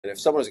And if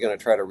someone's going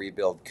to try to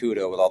rebuild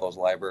CUDA with all those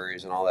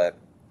libraries and all that,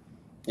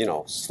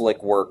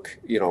 slick work,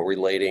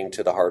 relating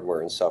to the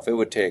hardware and stuff, it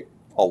would take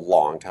a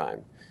long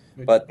time.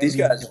 But That'd these be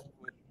guys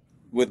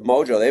with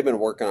Mojo, they've been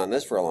working on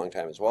this for a long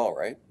time as well,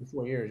 right?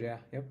 4 years, yeah,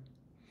 yep.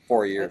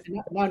 4 years. And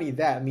not only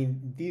that, I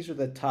mean, these are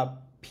the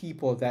top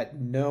people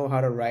that know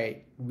how to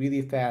write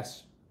really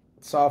fast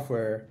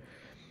software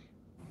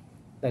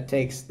that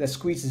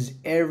squeezes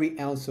every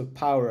ounce of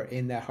power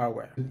in that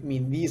hardware. I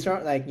mean, these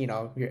aren't like,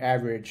 your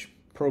average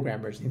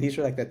programmers. These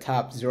are like the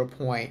top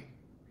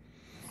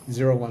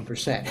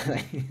 0.01%.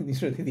 Like,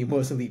 these are the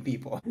most elite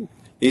people.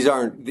 These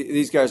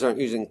guys aren't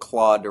using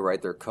Claude to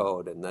write their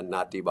code and then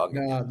not debugging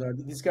it. No, no,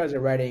 these guys are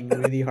writing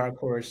really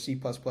hardcore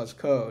C++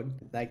 code.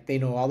 Like they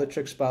know all the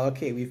tricks about,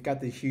 okay, we've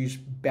got this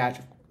huge batch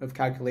of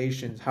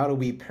calculations. How do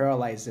we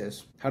parallelize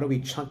this? How do we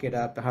chunk it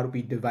up? How do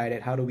we divide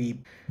it? How do we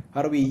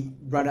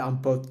run it on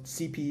both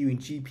CPU and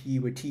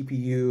GPU or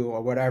TPU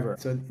or whatever?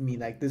 So I mean,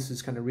 like this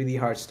is kind of really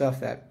hard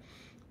stuff that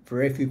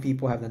very few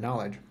people have the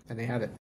knowledge, and they have it.